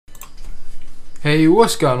Hey,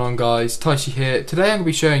 what's going on guys, Taishi here. Today I'm going to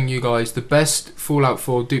be showing you guys the best Fallout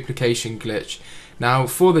 4 duplication glitch. Now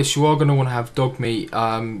for this you are going to want to have Dogmeat,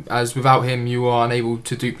 as without him you are unable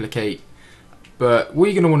to duplicate. But what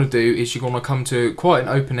you're going to want to do is you're going to come to quite an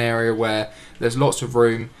open area where there's lots of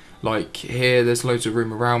room, like here there's loads of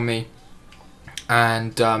room around me.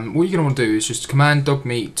 And what you're going to want to do is just command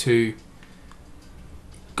Dogmeat to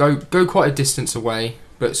go quite a distance away,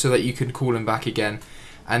 but so that you can call him back again.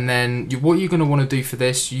 And then what you're going to want to do for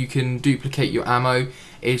this, you can duplicate your ammo,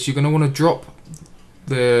 is you're going to want to drop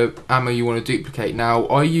the ammo you want to duplicate. Now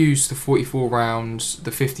I use the 44 rounds,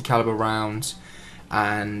 the 50 caliber rounds,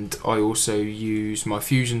 and I also use my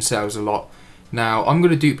fusion cells a lot. Now I'm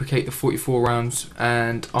going to duplicate the 44 rounds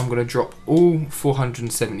and I'm going to drop all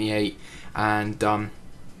 478, and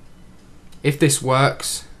if this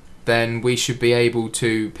works then we should be able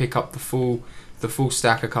to pick up the full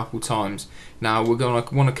stack a couple times. Now we're going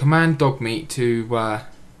to want to command Dogmeat to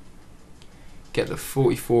get the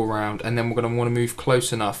 44 round, and then we're going to want to move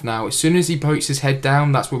close enough. Now as soon as he pokes his head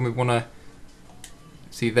down, that's when we want to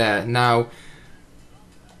see there. Now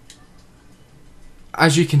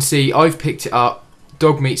as you can see, I've picked it up.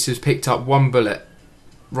 Dogmeat has picked up one bullet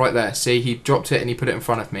right there. See, he dropped it and he put it in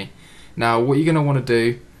front of me. Now what you're going to want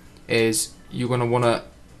to do is you're going to want to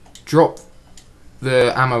drop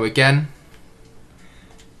the ammo again.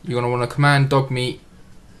 You're going to want to command Dogmeat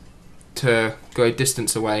to go a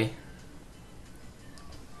distance away.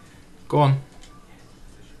 Go on.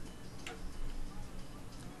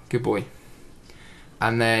 Good boy.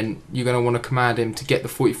 And then you're going to want to command him to get the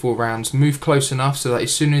 44 rounds, move close enough so that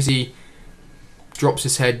as soon as he drops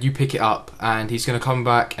his head you pick it up, and he's going to come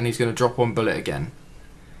back and he's going to drop one bullet again.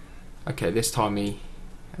 Okay, this time I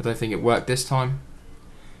don't think it worked this time.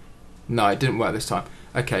 No, it didn't work this time.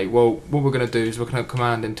 Okay, well what we're going to do is we're going to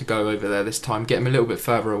command him to go over there this time, get him a little bit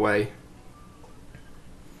further away,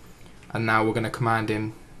 and now we're going to command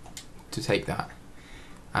him to take that,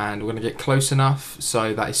 and we're going to get close enough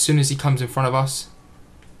so that as soon as he comes in front of us,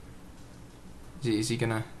 is he going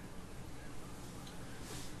to,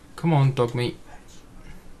 come on Dogmeat,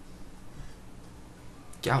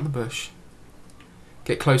 get out of the bush,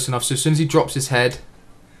 get close enough so as soon as he drops his head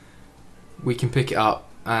we can pick it up.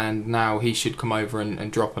 And now he should come over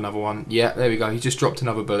and drop another one. Yeah, there we go, he just dropped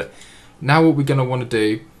another bullet. Now what we're going to want to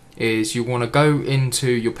do is you want to go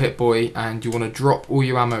into your Pip-Boy and you want to drop all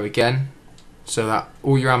your ammo again so that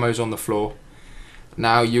all your ammo is on the floor.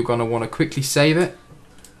 Now you're going to want to quickly save it,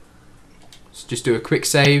 so just do a quick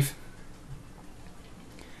save,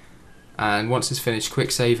 and once it's finished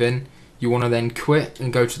quick saving you want to then quit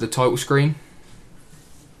and go to the title screen.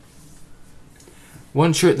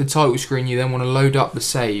 Once you're at the title screen you then want to load up the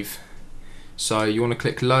save, so you want to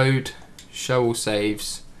click load, show all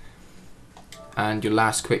saves, and your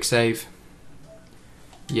last quick save.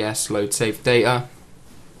 Yes, load save data.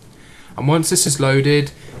 And once this is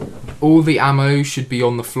loaded, all the ammo should be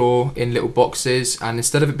on the floor in little boxes, and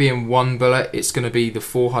instead of it being one bullet it's going to be the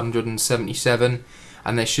 477,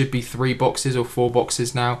 and there should be 3 boxes or 4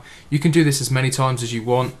 boxes now. You can do this as many times as you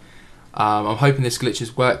want. I'm hoping this glitch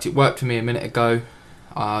has worked. It worked for me a minute ago.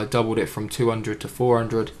 I doubled it from 200 to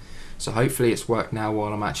 400, so hopefully it's worked now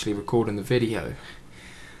while I'm actually recording the video.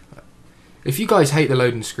 If you guys hate the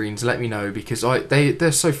loading screens, let me know, because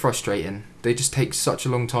they're so frustrating. They just take such a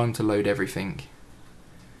long time to load everything.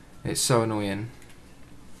 It's so annoying.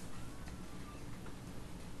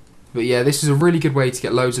 But yeah, this is a really good way to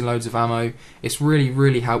get loads and loads of ammo. It's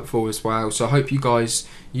really helpful as well, so I hope you guys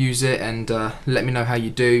use it, and let me know how you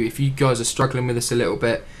do. If you guys are struggling with this a little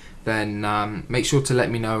bit, then make sure to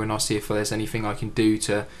let me know and I'll see if there's anything I can do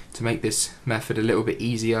to make this method a little bit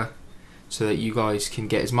easier, so that you guys can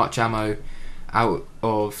get as much ammo out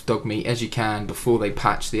of Dogmeat as you can before they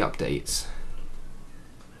patch the updates.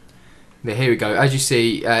 There, here we go. As you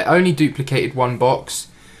see, only duplicated one box.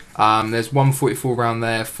 There's 144 round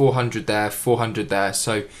there, 400 there, 400 there.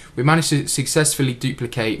 So we managed to successfully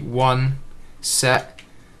duplicate one set.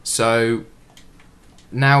 So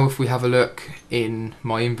now if we have a look in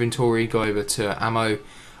my inventory, go over to ammo,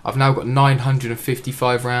 I've now got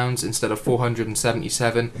 955 rounds instead of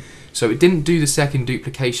 477. So it didn't do the second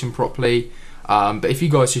duplication properly, but if you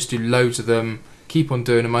guys just do loads of them, keep on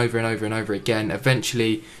doing them over and over and over again,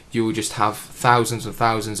 eventually you will just have thousands and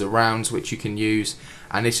thousands of rounds which you can use.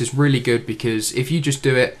 And this is really good because if you just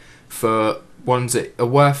do it for ones that are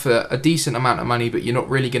worth a decent amount of money but you're not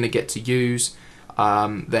really going to get to use,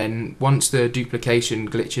 then once the duplication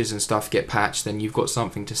glitches and stuff get patched, then you've got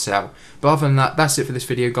something to sell. But other than that, that's it for this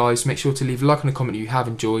video, guys. Make sure to leave a like and a comment if you have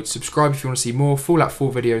enjoyed. Subscribe if you want to see more Fallout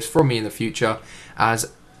 4 videos from me in the future,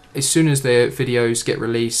 as as soon as the videos get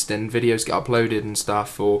released and videos get uploaded and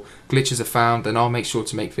stuff, or glitches are found, then I'll make sure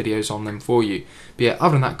to make videos on them for you. But yeah,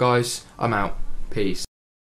 other than that guys, I'm out. Peace.